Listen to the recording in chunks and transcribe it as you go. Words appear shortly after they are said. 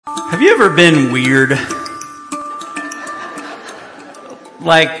Have you ever been weird?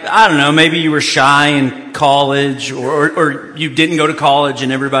 Like, I don't know, maybe you were shy in college, or you didn't go to college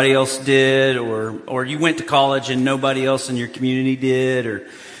and everybody else did, or you went to college and nobody else in your community did, or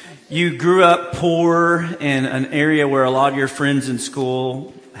you grew up poor in an area where a lot of your friends in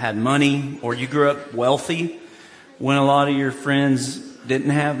school had money, or you grew up wealthy when a lot of your friends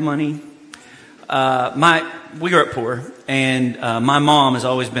didn't have money. We grew up poor, and my mom has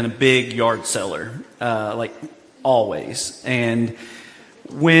always been a big yard seller, like always. And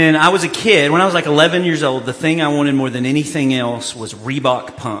when I was a kid, when I was like 11 years old, the thing I wanted more than anything else was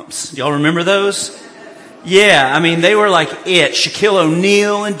Reebok pumps. Y'all remember those? Yeah, I mean, they were like it. Shaquille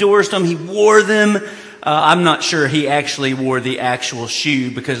O'Neal endorsed them. He wore them. I'm not sure he actually wore the actual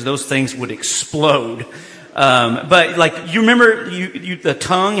shoe because those things would explode. But like, you remember the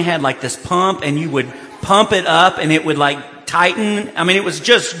tongue had like this pump and you would pump it up and it would like tighten. I mean, it was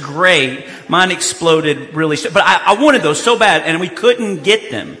just great. Mine exploded really, but I wanted those so bad and we couldn't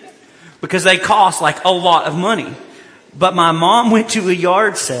get them because they cost like a lot of money. But my mom went to a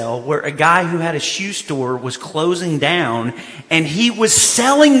yard sale where a guy who had a shoe store was closing down and he was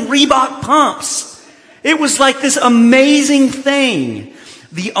selling Reebok pumps. It was like this amazing thing.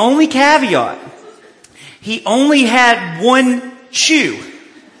 The only caveat, he only had one shoe.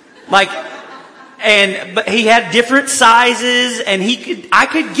 But he had different sizes and I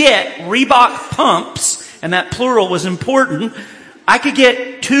could get Reebok pumps, and that plural was important. I could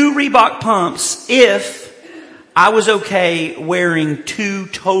get 2 Reebok pumps if I was okay wearing 2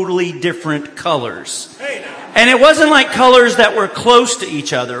 totally different colors. And it wasn't like colors that were close to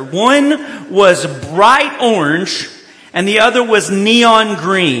each other. One was bright orange and the other was neon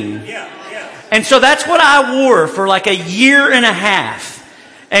green. And so that's what I wore for like a year and a half.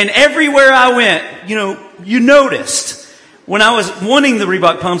 And everywhere I went, you noticed when I was wanting the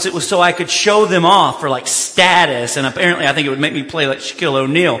Reebok pumps, it was so I could show them off for like status. And apparently I think it would make me play like Shaquille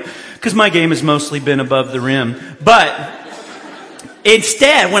O'Neal because my game has mostly been above the rim. But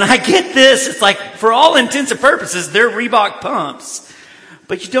instead, when I get this, it's like for all intents and purposes, they're Reebok pumps.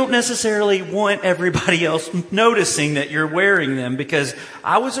 But you don't necessarily want everybody else noticing that you're wearing them because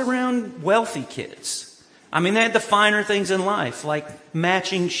I was around wealthy kids. I mean, they had the finer things in life, like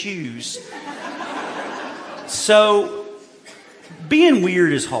matching shoes. So, being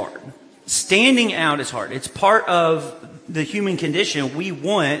weird is hard. Standing out is hard. It's part of the human condition. We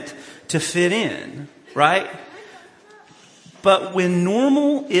want to fit in, right? But when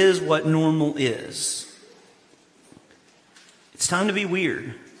normal is what normal is, it's time to be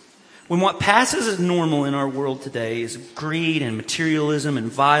weird. When what passes as normal in our world today is greed and materialism and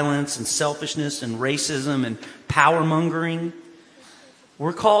violence and selfishness and racism and power-mongering,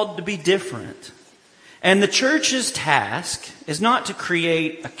 we're called to be different. And the church's task is not to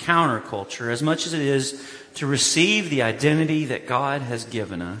create a counterculture as much as it is to receive the identity that God has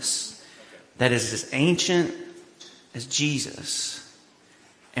given us that is as ancient as Jesus.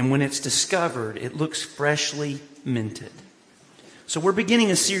 And when it's discovered, it looks freshly minted. So we're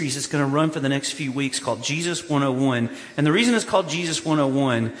beginning a series that's going to run for the next few weeks called Jesus 101. And the reason it's called Jesus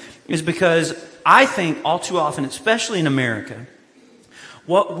 101 is because I think all too often, especially in America,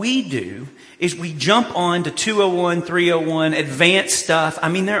 what we do is we jump on to 201, 301, advanced stuff. I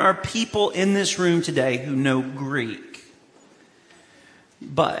mean, there are people in this room today who know Greek.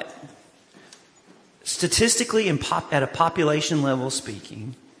 But statistically and at a population level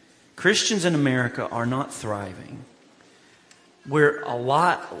speaking, Christians in America are not thriving. We're a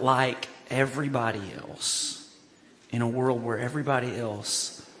lot like everybody else in a world where everybody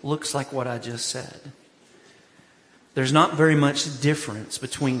else looks like what I just said. There's not very much difference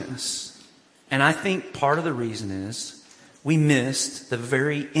between us. And I think part of the reason is we missed the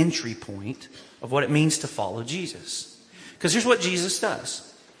very entry point of what it means to follow Jesus. Because here's what Jesus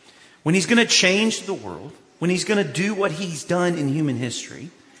does. When he's going to change the world, when he's going to do what he's done in human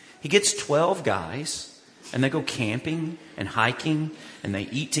history, he gets 12 guys and they go camping and hiking and they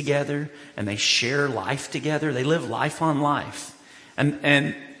eat together and they share life together. They live life on life.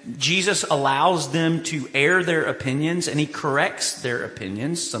 And Jesus allows them to air their opinions and he corrects their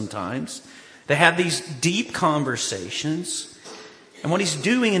opinions sometimes. They have these deep conversations. And what he's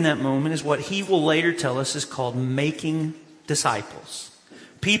doing in that moment is what he will later tell us is called making disciples.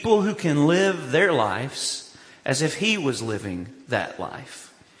 People who can live their lives as if he was living that life.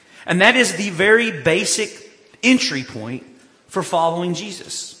 And that is the very basic entry point for following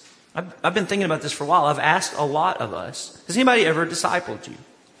Jesus. I've been thinking about this for a while. I've asked a lot of us, has anybody ever discipled you?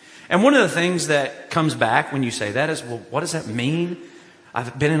 And one of the things that comes back when you say that is, well, what does that mean?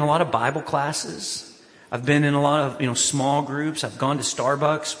 I've been in a lot of Bible classes. I've been in a lot of, small groups. I've gone to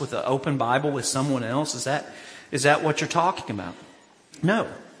Starbucks with an open Bible with someone else. Is that what you're talking about? No.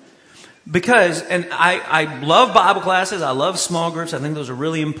 Because, and I love Bible classes. I love small groups. I think those are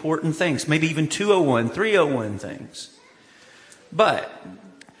really important things. Maybe even 201, 301 things. But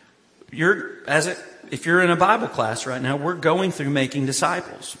if you're in a Bible class right now, we're going through making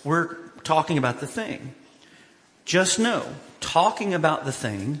disciples. We're talking about the thing. Just know, talking about the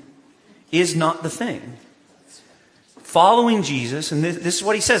thing is not the thing. Following Jesus, and this is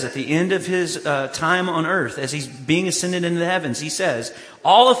what he says at the end of his time on earth, as he's being ascended into the heavens, he says,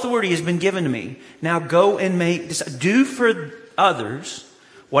 all authority has been given to me. Now go and do for others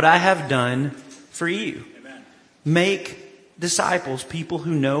what I have done for you. Amen. Make disciples, people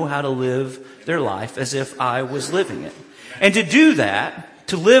who know how to live their life as if I was living it. And to do that,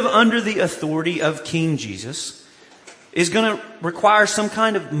 to live under the authority of King Jesus, is going to require some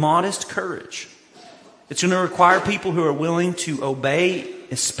kind of modest courage. It's going to require people who are willing to obey,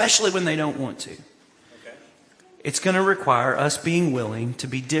 especially when they don't want to. Okay. It's going to require us being willing to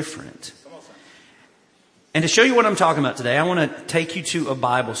be different. And to show you what I'm talking about today, I want to take you to a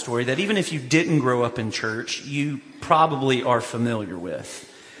Bible story that even if you didn't grow up in church, you probably are familiar with.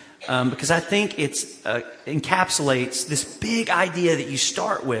 Because I think it encapsulates this big idea that you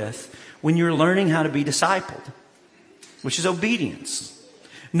start with when you're learning how to be discipled, which is obedience.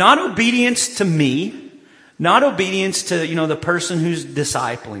 Not obedience to me. Not obedience to, the person who's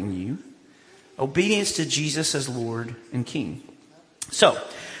discipling you. Obedience to Jesus as Lord and King. So,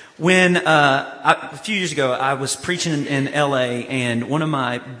 when a few years ago I was preaching in L.A. and one of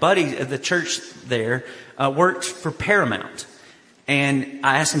my buddies at the church there worked for Paramount. And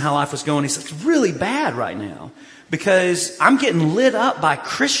I asked him how life was going. He said, it's really bad right now because I'm getting lit up by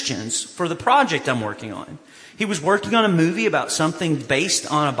Christians for the project I'm working on. He was working on a movie about something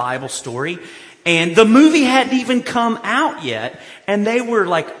based on a Bible story. And the movie hadn't even come out yet. And they were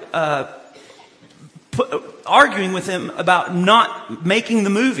arguing with him about not making the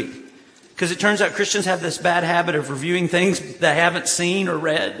movie. Because it turns out Christians have this bad habit of reviewing things they haven't seen or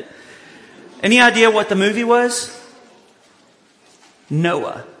read. Any idea what the movie was?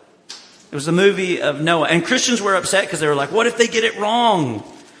 Noah. It was the movie of Noah. And Christians were upset because they were like, what if they get it wrong?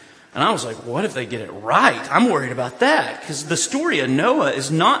 And I was like, what if they get it right? I'm worried about that because the story of Noah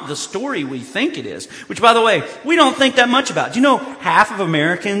is not the story we think it is. Which, by the way, we don't think that much about. Do you know half of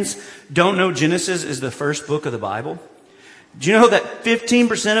Americans don't know Genesis is the first book of the Bible? Do you know that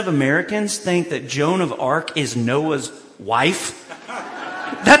 15% of Americans think that Joan of Arc is Noah's wife?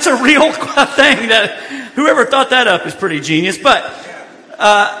 That's a real thing. That whoever thought that up is pretty genius. But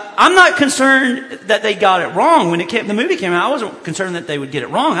I'm not concerned that they got it wrong. When the movie came out, I wasn't concerned that they would get it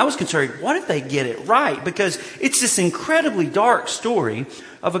wrong. I was concerned, what if they get it right? Because it's this incredibly dark story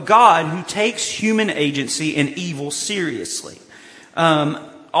of a God who takes human agency and evil seriously.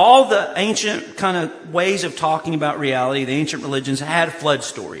 All the ancient kind of ways of talking about reality, the ancient religions had flood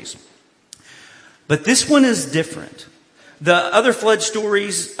stories. But this one is different. The other flood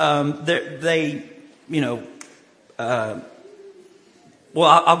stories, I'll get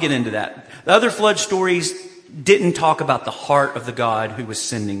into that. The other flood stories didn't talk about the heart of the God who was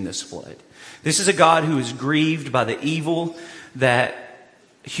sending this flood. This is a God who is grieved by the evil that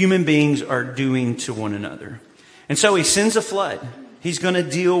human beings are doing to one another. And so he sends a flood. He's going to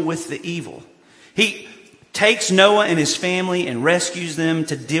deal with the evil. He takes Noah and his family and rescues them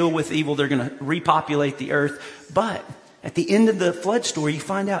to deal with evil. They're going to repopulate the earth. But at the end of the flood story, you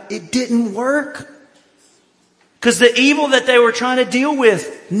find out it didn't work. Because the evil that they were trying to deal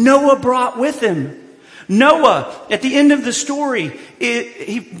with, Noah brought with him. Noah, at the end of the story,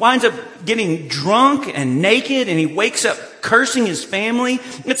 he winds up getting drunk and naked, and he wakes up cursing his family.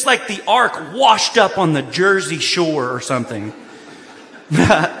 It's like the ark washed up on the Jersey Shore or something.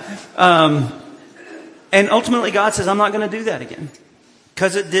 And ultimately God says, I'm not going to do that again.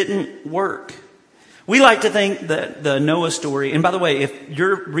 Because it didn't work. We like to think that the Noah story, and by the way, if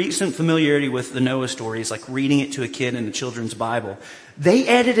your recent familiarity with the Noah story is like reading it to a kid in the children's Bible, they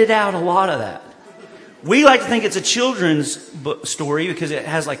edited out a lot of that. We like to think it's a children's story because it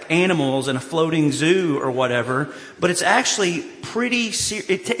has like animals and a floating zoo or whatever, but it's actually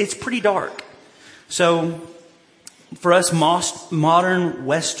it's pretty dark. So for us modern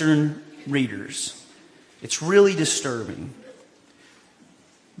Western readers, it's really disturbing.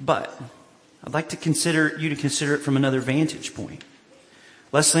 But I'd like to consider it from another vantage point.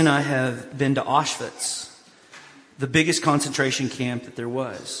 Leslie and I have been to Auschwitz, the biggest concentration camp that there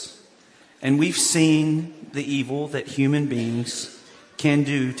was. And we've seen the evil that human beings can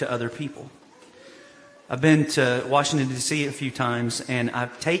do to other people. I've been to Washington, D.C. a few times, and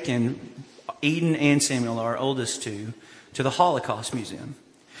I've taken Eden and Samuel, our oldest two, to the Holocaust Museum.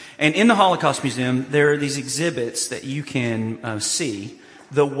 And in the Holocaust Museum, there are these exhibits that you can see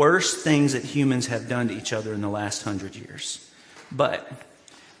the worst things that humans have done to each other in the last 100 years. But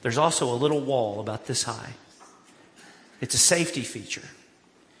there's also a little wall about this high. It's a safety feature.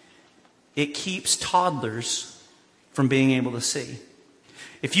 It keeps toddlers from being able to see.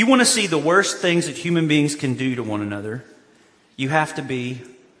 If you want to see the worst things that human beings can do to one another, you have to be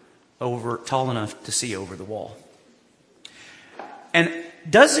tall enough to see over the wall. And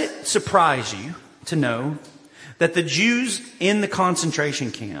does it surprise you to know that the Jews in the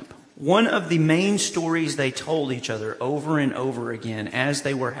concentration camp, one of the main stories they told each other over and over again as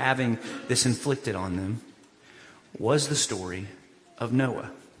they were having this inflicted on them was the story of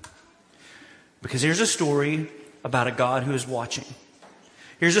Noah? Because here's a story about a God who is watching.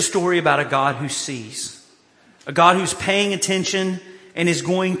 Here's a story about a God who sees. A God who's paying attention and is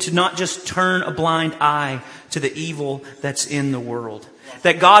going to not just turn a blind eye to the evil that's in the world.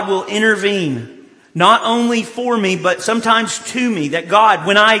 That God will intervene, not only for me, but sometimes to me. That God,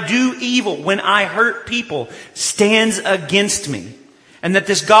 when I do evil, when I hurt people, stands against me. And that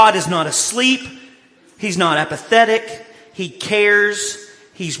this God is not asleep. He's not apathetic. He cares.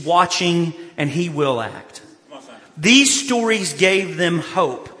 He's watching, and He will act. These stories gave them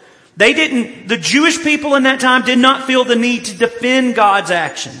hope. The Jewish people in that time did not feel the need to defend God's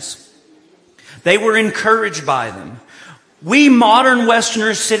actions. They were encouraged by them. We modern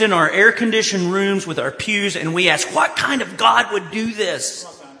Westerners sit in our air-conditioned rooms with our pews and we ask, what kind of God would do this?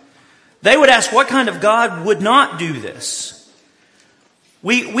 They would ask, what kind of God would not do this?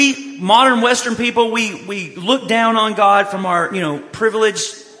 We modern Western people, we look down on God from our,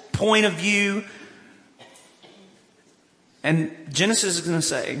 privileged point of view. And Genesis is going to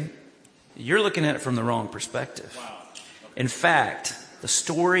say, you're looking at it from the wrong perspective. In fact, the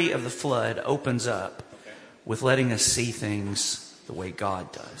story of the flood opens up with letting us see things the way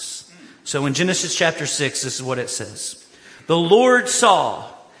God does. So in Genesis chapter 6, this is what it says. The Lord saw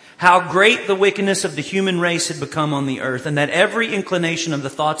how great the wickedness of the human race had become on the earth, and that every inclination of the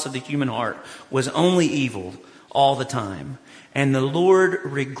thoughts of the human heart was only evil all the time. And the Lord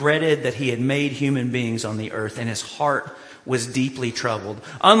regretted that He had made human beings on the earth, and His heart was deeply troubled.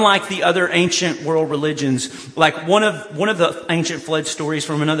 Unlike the other ancient world religions, like one of the ancient flood stories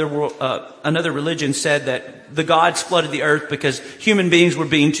from another religion said that the gods flooded the earth because human beings were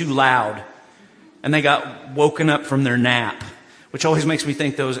being too loud, and they got woken up from their nap, which always makes me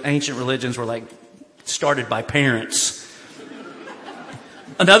think those ancient religions were like started by parents.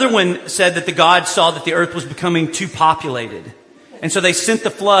 Another one said that the gods saw that the earth was becoming too populated. And so they sent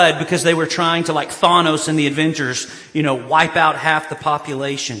the flood because they were trying to, like Thanos in the Avengers, wipe out half the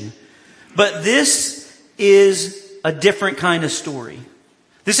population. But this is a different kind of story.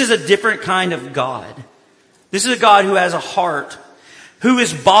 This is a different kind of God. This is a God who has a heart, who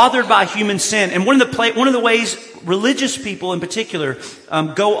is bothered by human sin. And one of the ways religious people in particular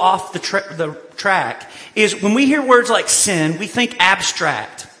go off the track is when we hear words like sin, we think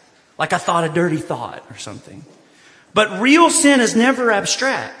abstract, like I thought a dirty thought or something. But real sin is never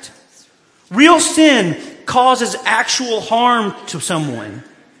abstract. Real sin causes actual harm to someone.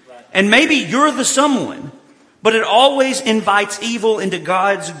 And maybe you're the someone, but it always invites evil into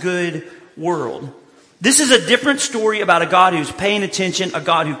God's good world. This is a different story about a God who's paying attention, a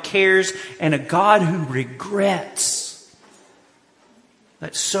God who cares, and a God who regrets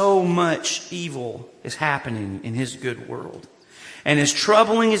that so much evil is happening in His good world. And as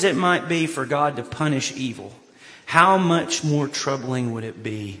troubling as it might be for God to punish evil, how much more troubling would it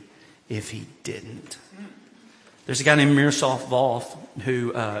be if He didn't? There's a guy named Miroslav Volf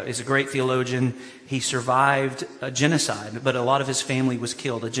who is a great theologian. He survived a genocide, but a lot of his family was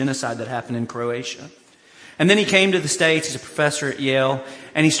killed, a genocide that happened in Croatia. And then he came to the States. He's a professor at Yale,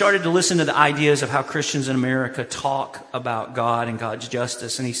 and he started to listen to the ideas of how Christians in America talk about God and God's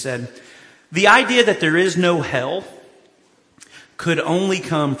justice. And he said, the idea that there is no hell could only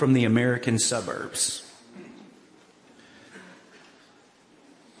come from the American suburbs.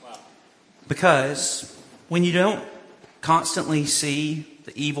 Because when you don't constantly see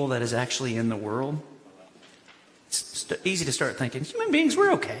the evil that is actually in the world, it's easy to start thinking, human beings,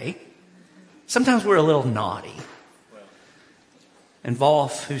 we're okay. Sometimes we're a little naughty. And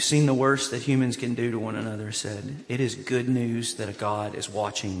Volf, who's seen the worst that humans can do to one another, said, it is good news that a God is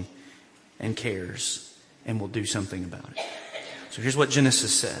watching and cares and will do something about it. So here's what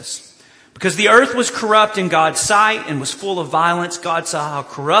Genesis says. Because the earth was corrupt in God's sight and was full of violence, God saw how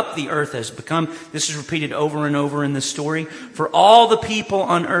corrupt the earth has become. This is repeated over and over in this story. For all the people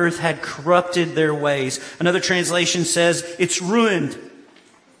on earth had corrupted their ways. Another translation says it's ruined.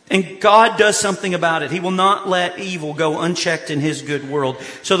 And God does something about it. He will not let evil go unchecked in His good world.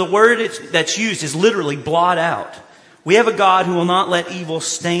 So the word that's used is literally blot out. We have a God who will not let evil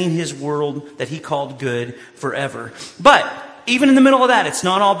stain His world that He called good forever. But even in the middle of that, it's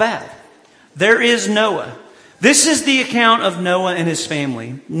not all bad. There is Noah. This is the account of Noah and his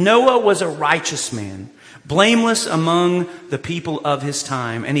family. Noah was a righteous man, blameless among the people of his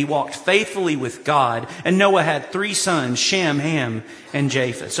time, and he walked faithfully with God. And Noah had 3 sons, Shem, Ham, and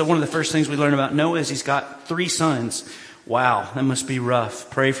Japheth. So one of the first things we learn about Noah is he's got 3 sons. Wow, that must be rough.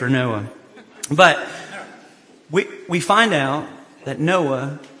 Pray for Noah. But we find out that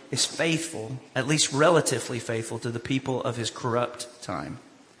Noah is faithful, at least relatively faithful, to the people of his corrupt time.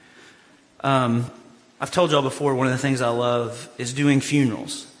 I've told y'all before, one of the things I love is doing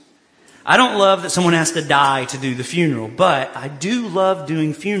funerals. I don't love that someone has to die to do the funeral, but I do love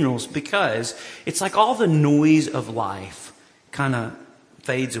doing funerals because it's like all the noise of life kind of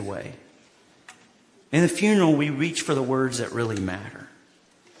fades away. In the funeral, we reach for the words that really matter.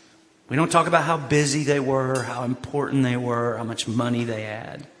 We don't talk about how busy they were, how important they were, how much money they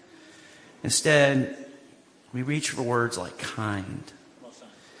had. Instead, we reach for words like kind.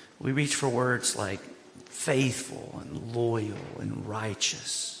 We reach for words like faithful and loyal and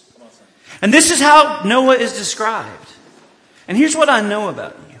righteous. And this is how Noah is described. And here's what I know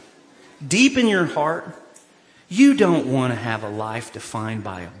about you. Deep in your heart, you don't want to have a life defined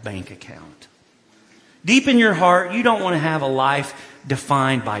by a bank account. Deep in your heart, you don't want to have a life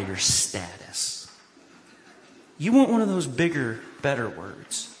defined by your status. You want one of those bigger, better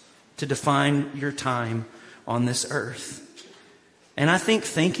words to define your time on this earth. And I think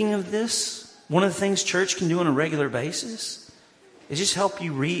thinking of this, one of the things church can do on a regular basis is just help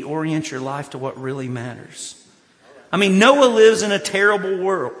you reorient your life to what really matters. I mean, Noah lives in a terrible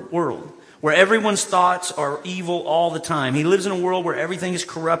world where everyone's thoughts are evil all the time. He lives in a world where everything is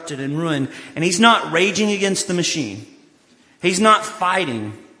corrupted and ruined, and he's not raging against the machine. He's not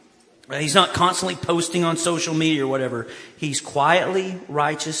fighting. He's not constantly posting on social media or whatever. He's quietly,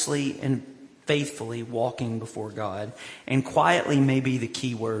 righteously, and faithfully walking before God. And quietly may be the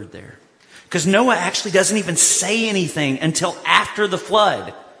key word there. Because Noah actually doesn't even say anything until after the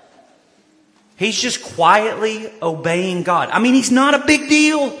flood. He's just quietly obeying God. I mean, he's not a big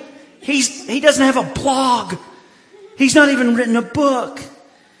deal. He doesn't have a blog. He's not even written a book.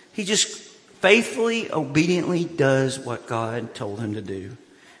 He just faithfully, obediently does what God told him to do.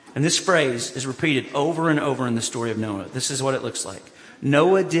 And this phrase is repeated over and over in the story of Noah. This is what it looks like.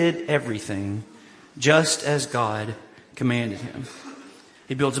 Noah did everything just as God commanded him.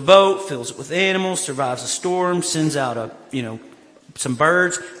 He builds a boat, fills it with animals, survives a storm, sends out some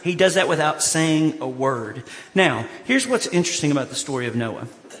birds. He does that without saying a word. Now, here's what's interesting about the story of Noah.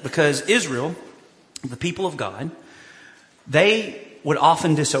 Because Israel, the people of God, they would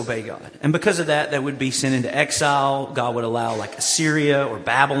often disobey God. And because of that, they would be sent into exile. God would allow like Assyria or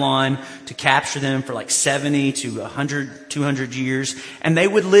Babylon to capture them for like 70 to 100, 200 years. And they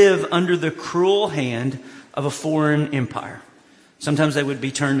would live under the cruel hand of a foreign empire. Sometimes they would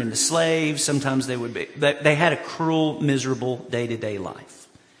be turned into slaves. Sometimes they had a cruel, miserable day-to-day life.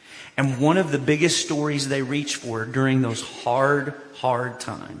 And one of the biggest stories they reached for during those hard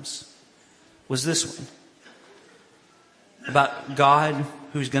times was this one. About God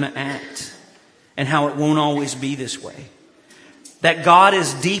who's going to act and how it won't always be this way. That God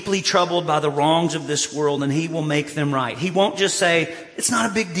is deeply troubled by the wrongs of this world and He will make them right. He won't just say, it's not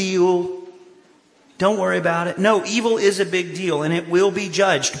a big deal. Don't worry about it. No, evil is a big deal and it will be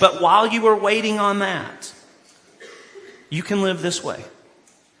judged. But while you are waiting on that, you can live this way.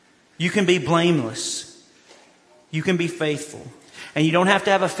 You can be blameless. You can be faithful. And you don't have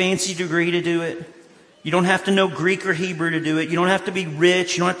to have a fancy degree to do it. You don't have to know Greek or Hebrew to do it. You don't have to be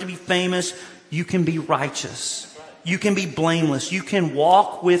rich. You don't have to be famous. You can be righteous. You can be blameless. You can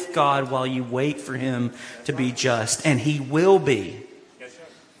walk with God while you wait for Him to be just. And He will be.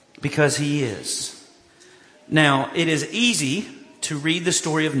 Because He is. Now, it is easy to read the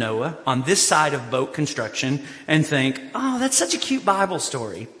story of Noah on this side of boat construction and think, oh, that's such a cute Bible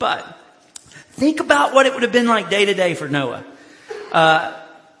story. But think about what it would have been like day to day for Noah.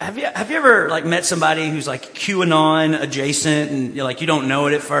 Have you ever like met somebody who's like QAnon adjacent and you're like, you don't know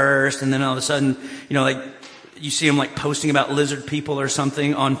it at first. And then all of a sudden, like you see them like posting about lizard people or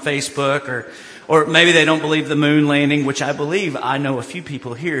something on Facebook or maybe they don't believe the moon landing, which I believe. I know a few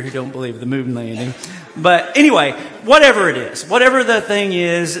people here who don't believe the moon landing. But anyway, whatever it is, whatever the thing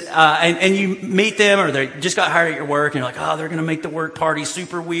is, and you meet them or they just got hired at your work and you're like, oh, they're going to make the work party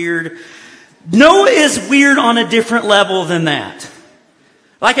super weird. Noah is weird on a different level than that.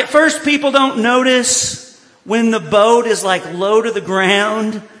 Like at first people don't notice when the boat is like low to the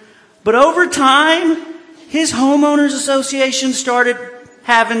ground But over time, his homeowners association started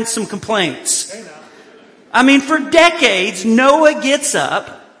having some complaints. I mean, for decades, Noah gets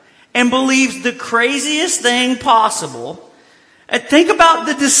up and believes the craziest thing possible. And think about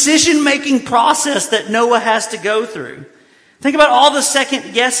the decision-making process that Noah has to go through. Think about all the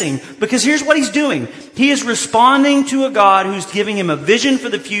second guessing, because here's what he's doing. He is responding to a God who's giving him a vision for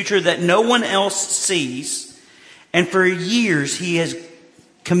the future that no one else sees. And for years, he has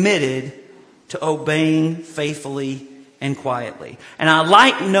committed to obeying faithfully and quietly. And I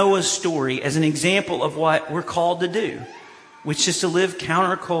like Noah's story as an example of what we're called to do, which is to live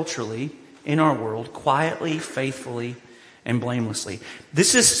counterculturally in our world, quietly, faithfully, and blamelessly.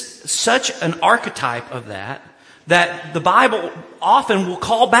 This is such an archetype of that the Bible often will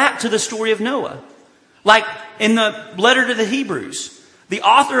call back to the story of Noah. Like in the letter to the Hebrews, the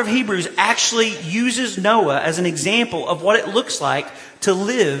author of Hebrews actually uses Noah as an example of what it looks like to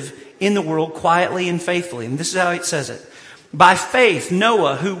live in the world quietly and faithfully. And this is how it says it. By faith,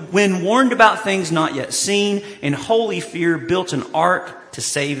 Noah, who when warned about things not yet seen, in holy fear built an ark to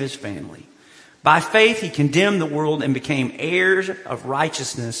save his family. By faith, he condemned the world and became heirs of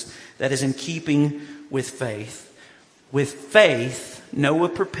righteousness that is in keeping with faith. With faith, Noah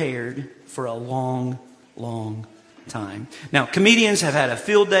prepared for a long, long time. Now, comedians have had a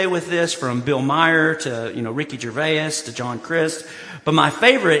field day with this, from Bill Maher to, Ricky Gervais to John Crist. But my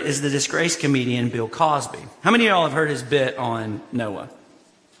favorite is the disgraced comedian Bill Cosby. How many of y'all have heard his bit on Noah?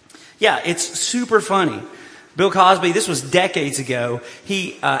 Yeah, it's super funny. Bill Cosby, this was decades ago,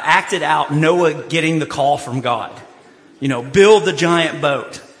 he acted out Noah getting the call from God. Build the giant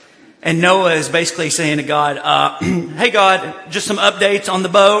boat. And Noah is basically saying to God, hey God, just some updates on the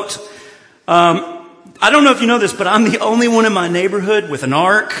boat. I don't know if you know this, but I'm the only one in my neighborhood with an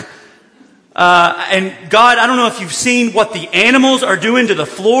ark. And God, I don't know if you've seen what the animals are doing to the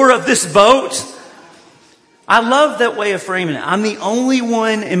floor of this boat. I love that way of framing it. I'm the only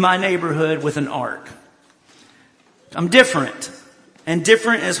one in my neighborhood with an ark. I'm different, and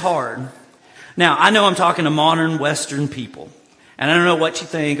different is hard. Now, I know I'm talking to modern Western people, and I don't know what you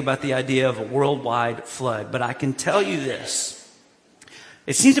think about the idea of a worldwide flood, but I can tell you this.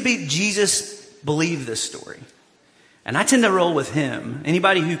 It seems to be Jesus believed this story. And I tend to roll with him.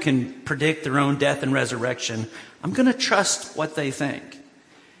 Anybody who can predict their own death and resurrection, I'm going to trust what they think.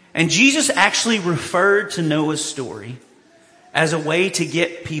 And Jesus actually referred to Noah's story as a way to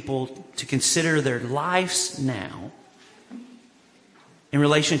get people to consider their lives now in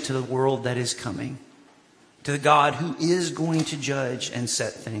relation to the world that is coming, to the God who is going to judge and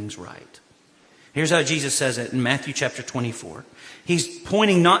set things right. Here's how Jesus says it in Matthew chapter 24. He's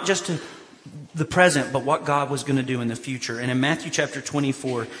pointing not just to the present, but what God was going to do in the future. And in Matthew chapter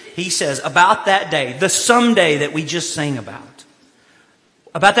 24, he says, about that day, the someday that we just sang about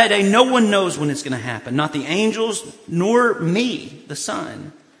that day, no one knows when it's going to happen. Not the angels, nor me, the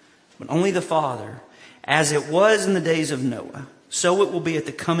Son, but only the Father. As it was in the days of Noah, so it will be at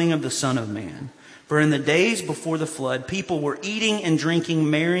the coming of the Son of Man. For in the days before the flood, people were eating and drinking,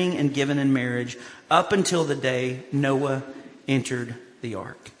 marrying and given in marriage, up until the day Noah entered the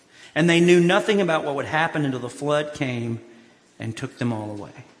ark. And they knew nothing about what would happen until the flood came and took them all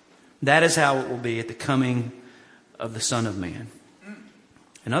away. That is how it will be at the coming of the Son of Man.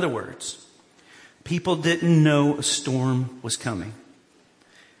 In other words, people didn't know a storm was coming.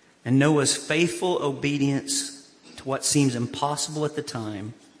 And Noah's faithful obedience to what seems impossible at the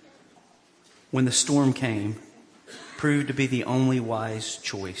time, when the storm came, proved to be the only wise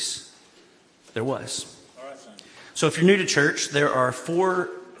choice there was. So if you're new to church, there are 4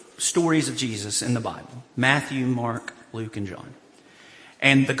 stories of Jesus in the Bible: Matthew, Mark, Luke, and John.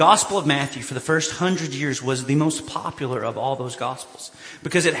 And the Gospel of Matthew for the first 100 years was the most popular of all those Gospels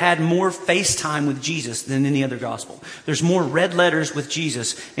because it had more face time with Jesus than any other Gospel. There's more red letters with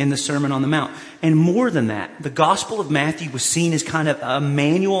Jesus in the Sermon on the Mount. And more than that, the Gospel of Matthew was seen as kind of a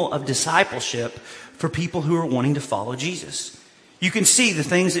manual of discipleship for people who are wanting to follow Jesus. You can see the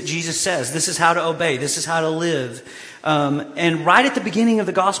things that Jesus says. This is how to obey. This is how to live. And right at the beginning of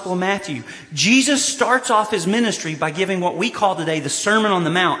the Gospel of Matthew, Jesus starts off his ministry by giving what we call today the Sermon on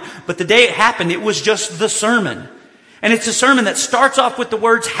the Mount. But the day it happened, it was just the sermon. And it's a sermon that starts off with the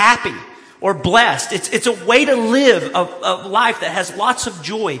words happy or blessed. It's a way to live a life that has lots of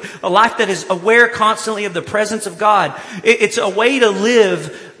joy, a life that is aware constantly of the presence of God. It's a way to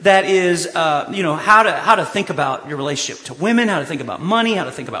live that is, how to think about your relationship to women, how to think about money, how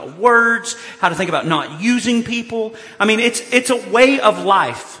to think about words, how to think about not using people. I mean, it's a way of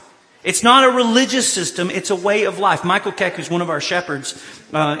life. It's not a religious system. It's a way of life. Michael Keck, who's one of our shepherds,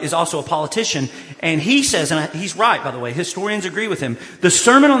 is also a politician. And he says, and he's right, by the way, historians agree with him, the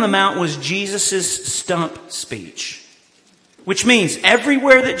Sermon on the Mount was Jesus' stump speech. Which means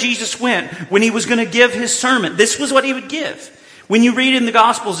everywhere that Jesus went, when he was going to give his sermon, this was what he would give. When you read in the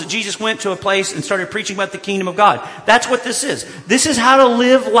Gospels that Jesus went to a place and started preaching about the kingdom of God, that's what this is. This is how to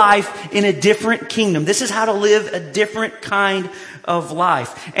live life in a different kingdom. This is how to live a different kind of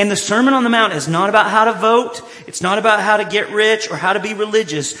life. And the Sermon on the Mount is not about how to vote. It's not about how to get rich or how to be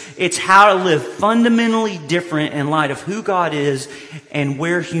religious. It's how to live fundamentally different in light of who God is and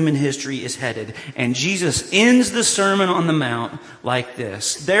where human history is headed. And Jesus ends the Sermon on the Mount like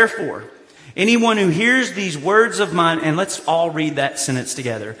this. Therefore, anyone who hears these words of mine, and let's all read that sentence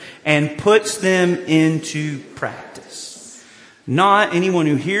together, and puts them into practice. Not anyone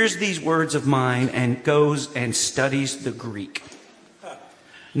who hears these words of mine and goes and studies the Greek.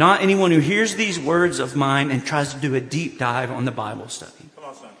 Not anyone who hears these words of mine and tries to do a deep dive on the Bible study. Come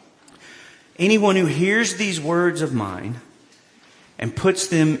on, son. Anyone who hears these words of mine and puts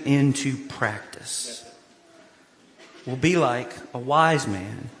them into practice will be like a wise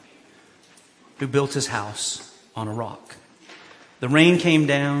man who built his house on a rock. The rain came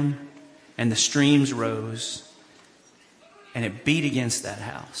down and the streams rose and it beat against that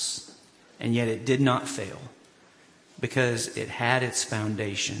house. And yet it did not fail because it had its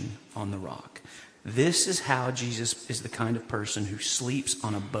foundation on the rock. This is how Jesus is the kind of person who sleeps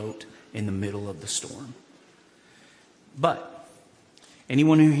on a boat in the middle of the storm. But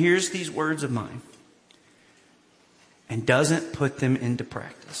anyone who hears these words of mine and doesn't put them into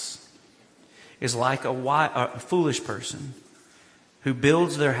practice is like a foolish person who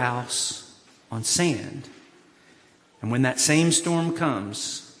builds their house on sand. And when that same storm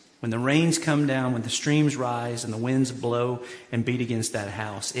comes, when the rains come down, when the streams rise and the winds blow and beat against that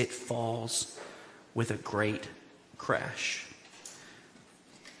house, it falls with a great crash.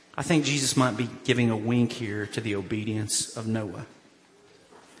 I think Jesus might be giving a wink here to the obedience of Noah.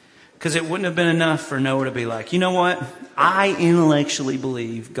 Because it wouldn't have been enough for Noah to be like, you know what? I intellectually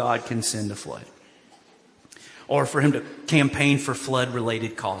believe God can send a flood. Or for him to campaign for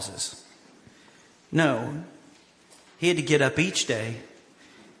flood-related causes. No. He had to get up each day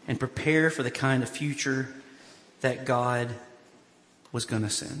and prepare for the kind of future that God was going to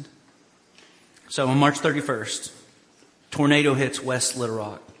send. So on March 31st, tornado hits West Little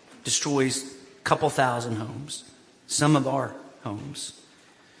Rock, destroys a couple thousand homes, some of our homes.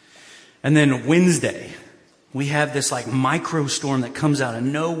 And then Wednesday, we have this like micro storm that comes out of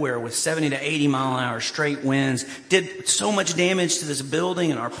nowhere with 70 to 80 mile an hour straight winds. Did so much damage to this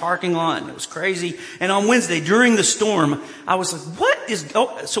building and our parking lot, and it was crazy. And on Wednesday, during the storm, I was like, what is...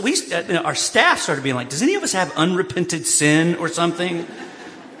 Oh, so our staff started being like, does any of us have unrepented sin or something?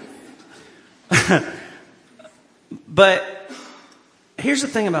 But here's the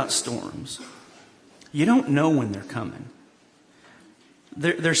thing about storms. You don't know when they're coming.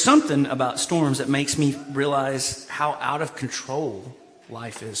 There's something about storms that makes me realize how out of control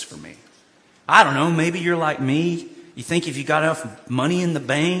life is for me. I don't know, maybe you're like me. You think if you got enough money in the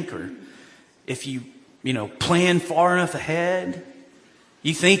bank, or if you plan far enough ahead,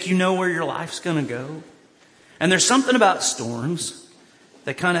 you think you know where your life's going to go. And there's something about storms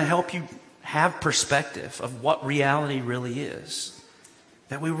that kind of help you have perspective of what reality really is.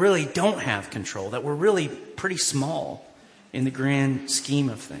 That we really don't have control, that we're really pretty small in the grand scheme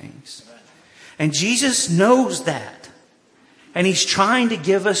of things. And Jesus knows that. And he's trying to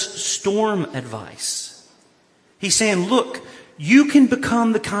give us storm advice. He's saying, look, you can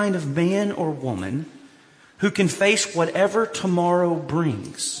become the kind of man or woman who can face whatever tomorrow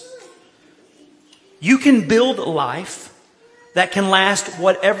brings. You can build a life that can last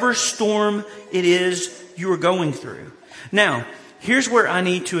whatever storm it is you are going through. Now, here's where I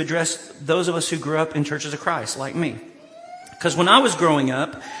need to address those of us who grew up in Churches of Christ, like me. Because when I was growing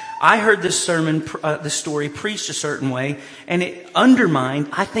up, I heard this sermon, this story preached a certain way, and it undermined,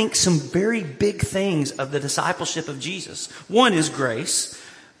 I think, some very big things of the discipleship of Jesus. One is grace,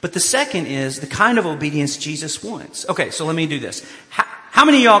 but the second is the kind of obedience Jesus wants. Okay, so let me do this. How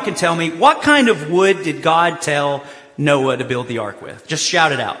many of y'all can tell me, what kind of wood did God tell Noah to build the ark with? Just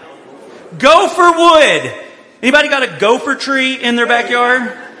shout it out. Gopher wood! Anybody got a gopher tree in their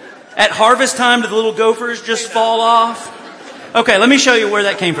backyard? At harvest time, do the little gophers just fall off? Okay, let me show you where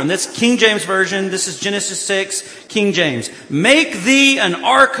that came from. That's King James Version. This is Genesis 6, King James. Make thee an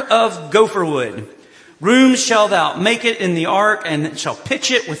ark of gopher wood. Rooms shall thou make it in the ark, and shall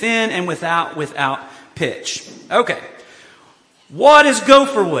pitch it within and without pitch. Okay. What is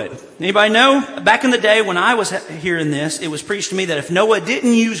gopher wood? Anybody know? Back in the day when I was hearing this, it was preached to me that if Noah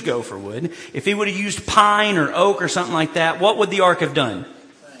didn't use gopher wood, if he would have used pine or oak or something like that, what would the ark have done?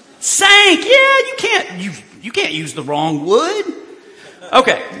 Sank. Yeah, you can't use the wrong wood.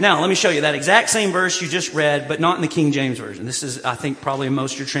 Okay, now let me show you that exact same verse you just read, but not in the King James Version. This is, I think, probably in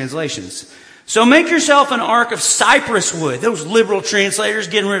most of your translations. So make yourself an ark of cypress wood. Those liberal translators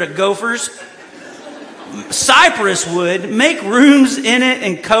getting rid of gophers. Cypress wood, make rooms in it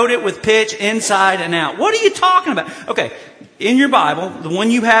and coat it with pitch inside and out. What are you talking about? Okay, in your Bible, the one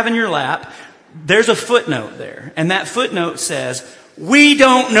you have in your lap, there's a footnote there. And that footnote says, we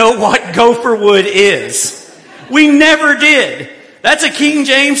don't know what gopher wood is. We never did. That's a King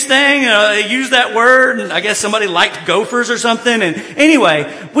James thing. They use that word, and I guess somebody liked gophers or something. And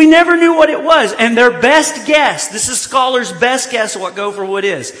anyway, we never knew what it was. And their best guess, this is scholars' best guess of what gopher wood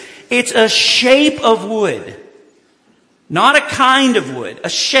is. It's a shape of wood. Not a kind of wood. A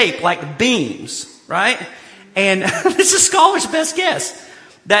shape, like beams, right? And this is scholars' best guess.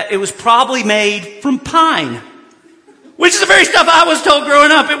 That it was probably made from pine. Which is the very stuff I was told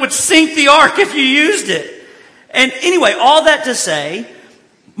growing up. It would sink the ark if you used it. And anyway, all that to say,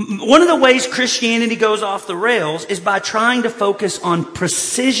 one of the ways Christianity goes off the rails is by trying to focus on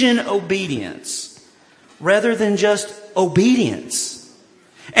precision obedience rather than just obedience.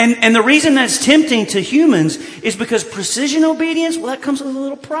 And the reason that's tempting to humans is because precision obedience, well, that comes with a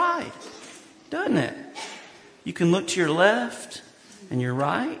little pride, doesn't it? You can look to your left and your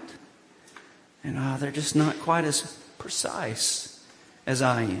right, and they're just not quite as precise as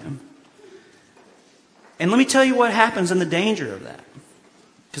I am. And let me tell you what happens and the danger of that.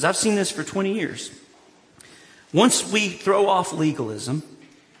 Because I've seen this for 20 years. Once we throw off legalism,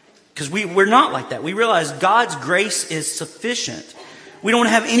 because we're not like that. We realize God's grace is sufficient. We don't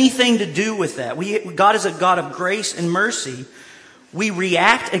have anything to do with that. God is a God of grace and mercy. We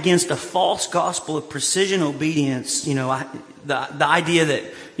react against a false gospel of precision obedience. You know, the idea that,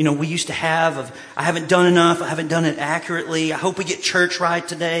 you know, we used to have of, I haven't done enough, I haven't done it accurately, I hope we get church right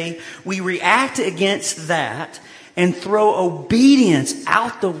today. We react against that and throw obedience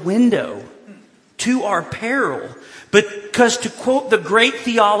out the window to our peril. Because to quote the great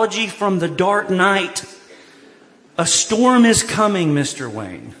theology from The Dark Knight, a storm is coming, Mr.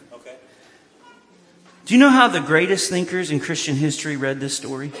 Wayne. Okay. Do you know how the greatest thinkers in Christian history read this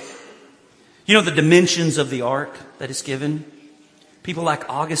story? You know the dimensions of the ark that is given? People like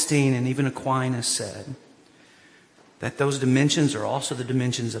Augustine and even Aquinas said that those dimensions are also the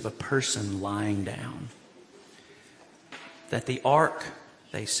dimensions of a person lying down. That the ark,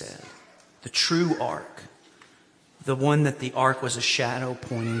 they said, the true ark, the one that the ark was a shadow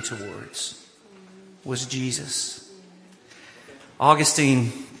pointing towards, was Jesus.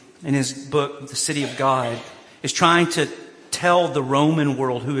 Augustine, in his book, The City of God, is trying to tell the Roman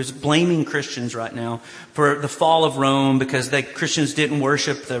world, who is blaming Christians right now for the fall of Rome because Christians didn't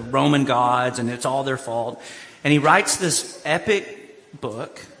worship the Roman gods and it's all their fault. And he writes this epic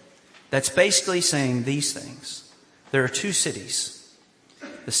book that's basically saying these things. There are two cities.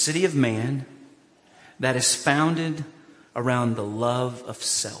 The city of man that is founded around the love of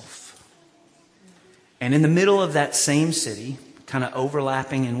self. And in the middle of that same city, kind of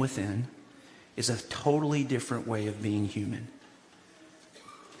overlapping and within, is a totally different way of being human.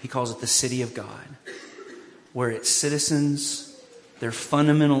 He calls it the city of God, where its citizens, their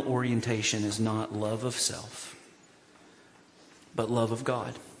fundamental orientation is not love of self, but love of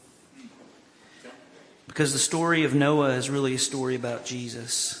God. Because the story of Noah is really a story about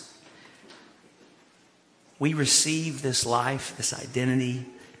Jesus. We receive this life, this identity,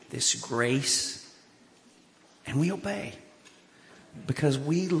 this grace, and we obey. Because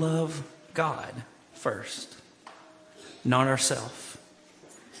we love God first, not ourselves.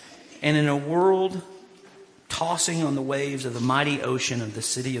 And in a world tossing on the waves of the mighty ocean of the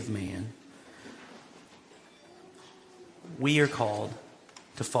city of man, we are called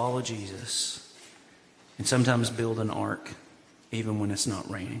to follow Jesus and sometimes build an ark even when it's not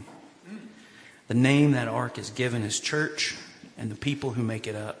raining. The name that ark is given is church, and the people who make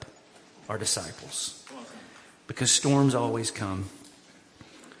it up are disciples. Because storms always come.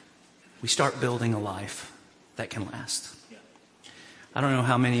 We start building a life that can last. I don't know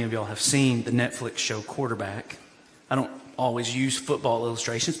how many of y'all have seen the Netflix show Quarterback. I don't always use football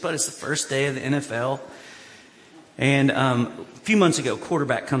illustrations, but it's the first day of the NFL. And a few months ago,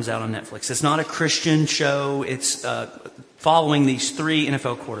 Quarterback comes out on Netflix. It's not a Christian show. It's following these three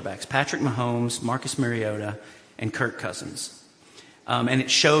NFL quarterbacks, Patrick Mahomes, Marcus Mariota, and Kirk Cousins. And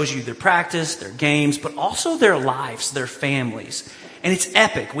it shows you their practice, their games, but also their lives, their families. And it's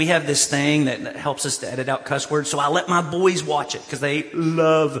epic. We have this thing that helps us to edit out cuss words. So I let my boys watch it because they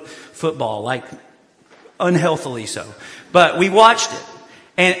love football, like unhealthily so. But we watched it.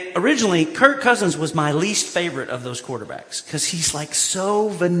 And originally, Kirk Cousins was my least favorite of those quarterbacks because he's like so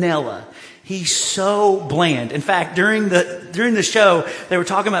vanilla. He's so bland. In fact, during the show, they were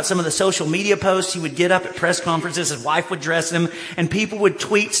talking about some of the social media posts. He would get up at press conferences. His wife would dress him, and people would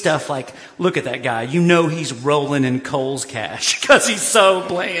tweet stuff like, "Look at that guy. You know he's rolling in Kohl's cash because he's so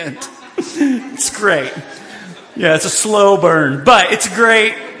bland." It's great. Yeah, it's a slow burn, but it's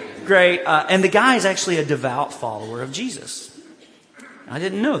great. And the guy is actually a devout follower of Jesus. I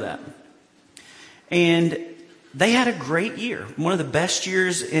didn't know that. And they had a great year. One of the best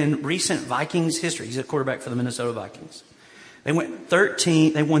years in recent Vikings history. He's a quarterback for the Minnesota Vikings. They won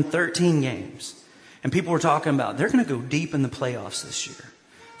 13 games. And people were talking about they're going to go deep in the playoffs this year.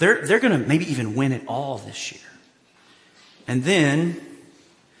 They're going to maybe even win it all this year. And then,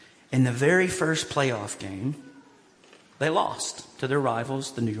 in the very first playoff game, they lost to their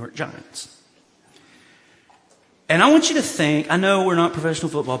rivals, the New York Giants. And I want you to think, I know we're not professional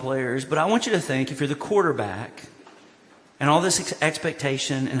football players, but I want you to think if you're the quarterback and all this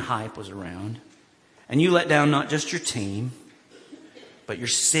expectation and hype was around, and you let down not just your team, but your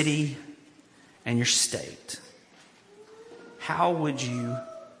city and your state, how would you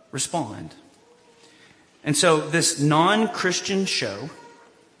respond? And so this non-Christian show,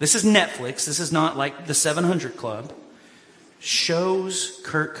 this is Netflix, this is not like the 700 Club, shows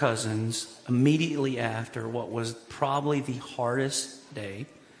Kirk Cousins immediately after what was probably the hardest day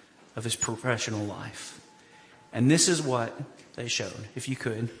of his professional life. And this is what they showed. If you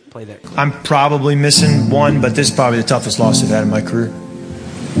could, play that clip. I'm probably missing one, but this is probably the toughest loss I've had in my career.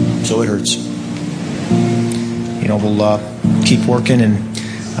 So it hurts. You know, we'll keep working, and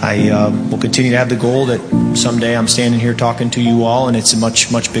I will continue to have the goal that someday I'm standing here talking to you all, and it's a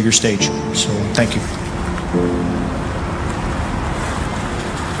much, much bigger stage. So thank you.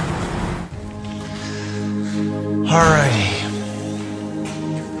 Alrighty.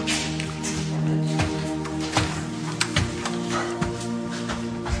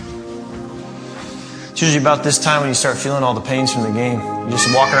 It's usually about this time when you start feeling all the pains from the game. You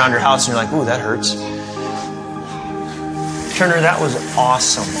just walk around your house and you're like, ooh, that hurts. Turner, that was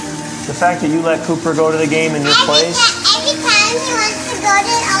awesome. The fact that you let Cooper go to the game in your place. Every time he wants to go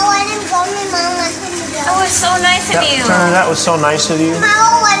to it, I'll let him go. My mom wants him to go. That was so nice of you. Turner, that was so nice of you. Mom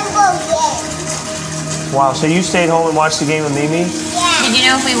will let him go, yes. Wow, so you stayed home and watched the game with Mimi? Yeah. Did you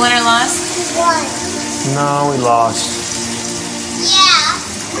know if we won or lost? We won. No, we lost. Yeah,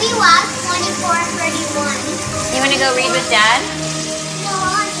 we lost 24-31. You want to go read with Dad? No,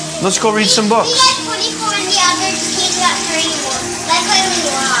 I want to. Let's go read some We books. got 24 and the other team got 31. That's why we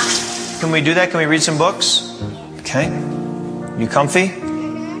lost. Can we do that? Can we read some books? Okay. You comfy?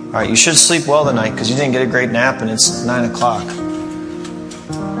 All right, you should sleep well tonight because you didn't get a great nap and it's 9 o'clock.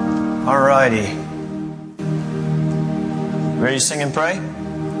 All righty. Ready to sing and pray?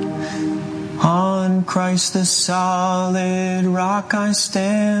 On Christ the solid rock I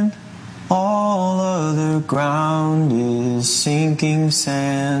stand. All other ground is sinking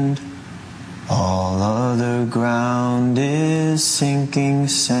sand. All other ground is sinking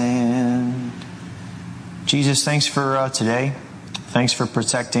sand. Jesus, thanks for today. Thanks for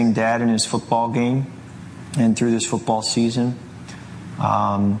protecting Dad in his football game and through this football season.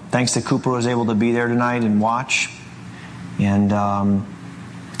 Thanks that Cooper was able to be there tonight and watch. And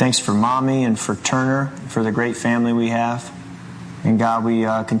thanks for Mommy and for Turner, for the great family we have. And God, we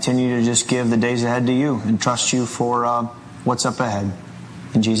continue to just give the days ahead to you and trust you for what's up ahead.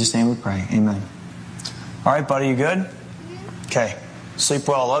 In Jesus' name we pray. Amen. All right, buddy, you good? Okay. Sleep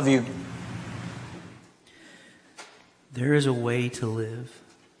well. Love you. There is a way to live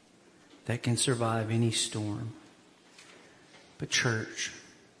that can survive any storm. But church,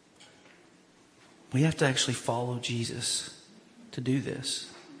 we have to actually follow Jesus to do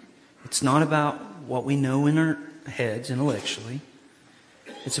this. It's not about what we know in our heads intellectually.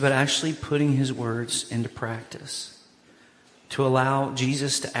 It's about actually putting his words into practice to allow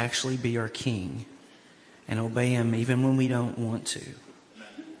Jesus to actually be our King and obey him even when we don't want to,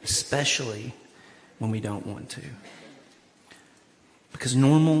 especially when we don't want to. Because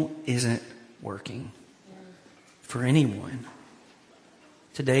normal isn't working for anyone.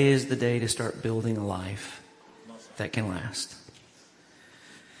 Today is the day to start building a life that can last.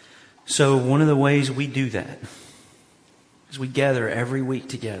 So one of the ways we do that is we gather every week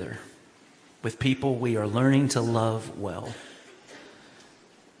together with people we are learning to love well.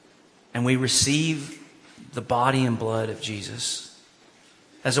 And we receive the body and blood of Jesus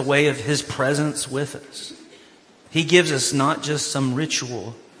as a way of his presence with us. He gives us not just some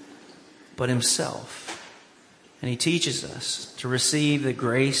ritual, but himself. And he teaches us to receive the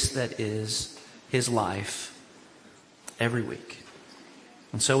grace that is his life every week.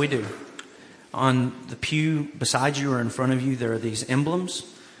 And so we do. On the pew beside you or in front of you, there are these emblems.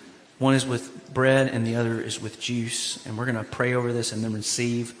 One is with bread and the other is with juice. And we're going to pray over this and then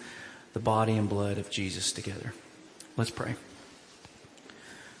receive the body and blood of Jesus together. Let's pray.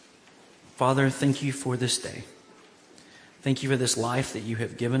 Father, thank you for this day. Thank you for this life that you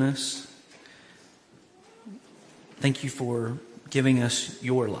have given us. Thank you for giving us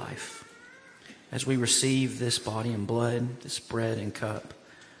your life. As we receive this body and blood, this bread and cup,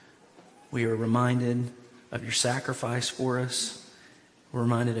 we are reminded of your sacrifice for us. We're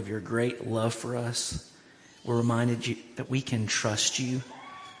reminded of your great love for us. We're reminded that we can trust you,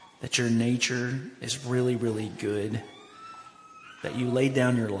 that your nature is really, really good, that you laid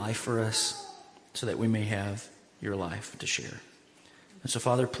down your life for us so that we may have your life to share. And so,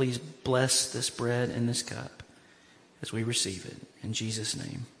 Father, please bless this bread and this cup as we receive it. In Jesus'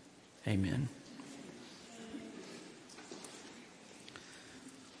 name, amen.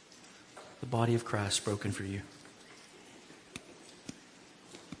 The body of Christ broken for you.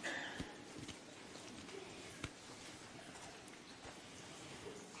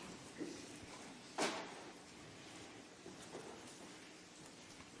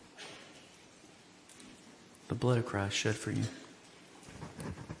 The blood of Christ shed for you.